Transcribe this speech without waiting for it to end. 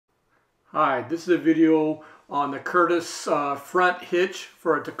Hi, this is a video on the Curtis front hitch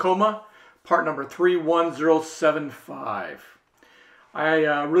for a Tacoma, part number 31075. I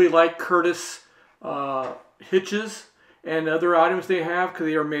really like Curtis hitches and other items they have because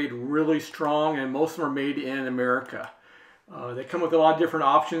they are made really strong, and most of them are made in America. They come with a lot of different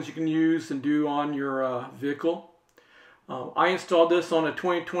options you can use and do on your vehicle. I installed this on a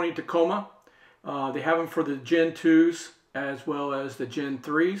 2020 Tacoma. They have them for the Gen 2s as well as the Gen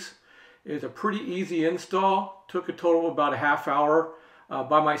 3s. It's a pretty easy install. Took a total of about a half hour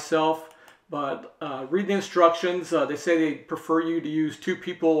by myself, but read the instructions. They say they prefer you to use two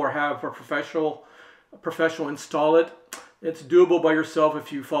people or have a professional install it. It's doable by yourself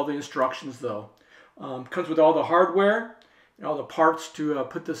if you follow the instructions though. Comes with all the hardware and all the parts to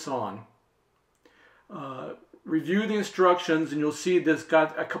put this on. Review the instructions and you'll see this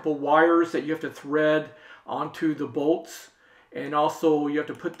got a couple wires that you have to thread onto the bolts. And also you have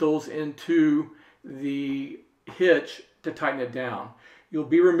to put those into the hitch to tighten it down. You'll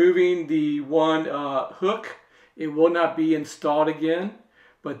be removing the one hook. It will not be installed again,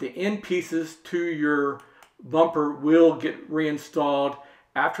 but the end pieces to your bumper will get reinstalled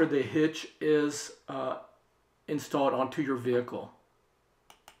after the hitch is installed onto your vehicle.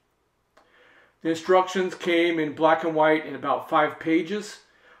 The instructions came in black and white in about 5 pages.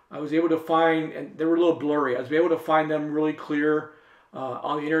 I was able to find, and they were a little blurry, I was able to find them really clear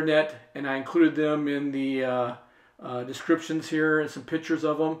on the internet, and I included them in the descriptions here and some pictures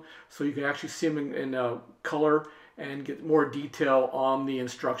of them so you can actually see them in color and get more detail on the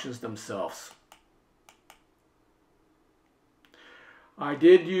instructions themselves. I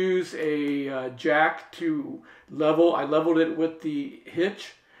did use a jack to level. I leveled it with the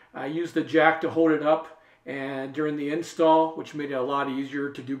hitch. I used the jack to hold it up and during the install, which made it a lot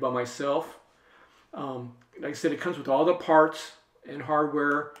easier to do by myself. Like I said, it comes with all the parts and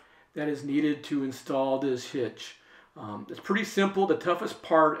hardware that is needed to install this hitch. It's pretty simple. The toughest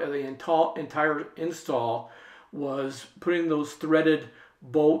part of the entire install was putting those threaded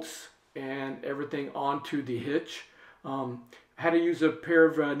bolts and everything onto the hitch. I had to use a pair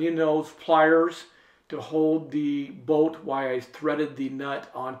of needle-nose pliers to hold the bolt while I threaded the nut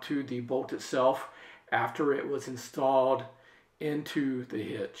onto the bolt itself after it was installed into the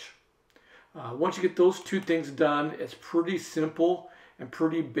hitch. Once you get those two things done, it's pretty simple and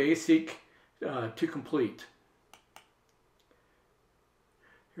pretty basic to complete.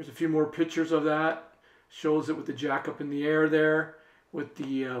 Here's a few more pictures of that. Shows it with the jack up in the air there, with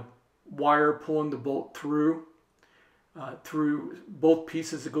the wire pulling the bolt through both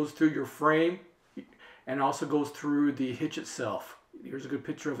pieces. It goes through your frame and also goes through the hitch itself. Here's a good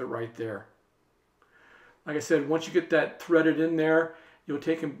picture of it right there. Like I said, once you get that threaded in there, you'll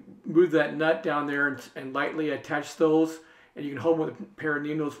take and move that nut down there and lightly attach those, and you can hold them with a pair of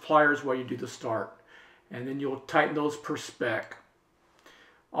needle-nose pliers while you do the start. And then you'll tighten those per spec.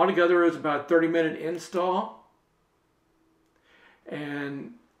 Altogether, it was about a 30-minute install.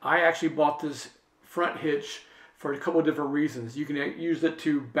 And I actually bought this front hitch for a couple of different reasons. You can use it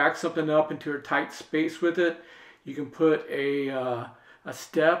to back something up into a tight space with it. You can put a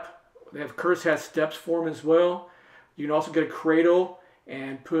step. Curtis has steps for them as well. You can also get a cradle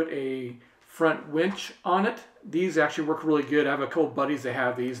and put a front winch on it. These actually work really good. I have a couple buddies that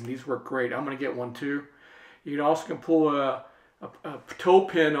have these, and these work great. I'm going to get one too. You can also pull a toe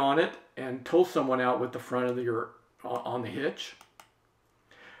pin on it and tow someone out with the front of on the hitch.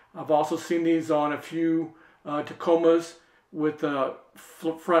 I've also seen these on a few Tacomas with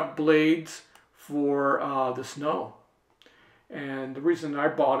front blades for the snow. And the reason I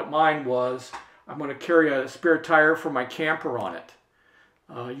bought mine was I'm going to carry a spare tire for my camper on it.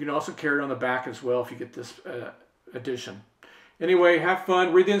 You can also carry it on the back as well if you get this addition. Anyway, have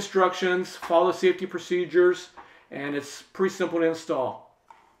fun, read the instructions, follow the safety procedures, and it's pretty simple to install.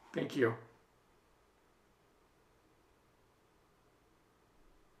 Thank you.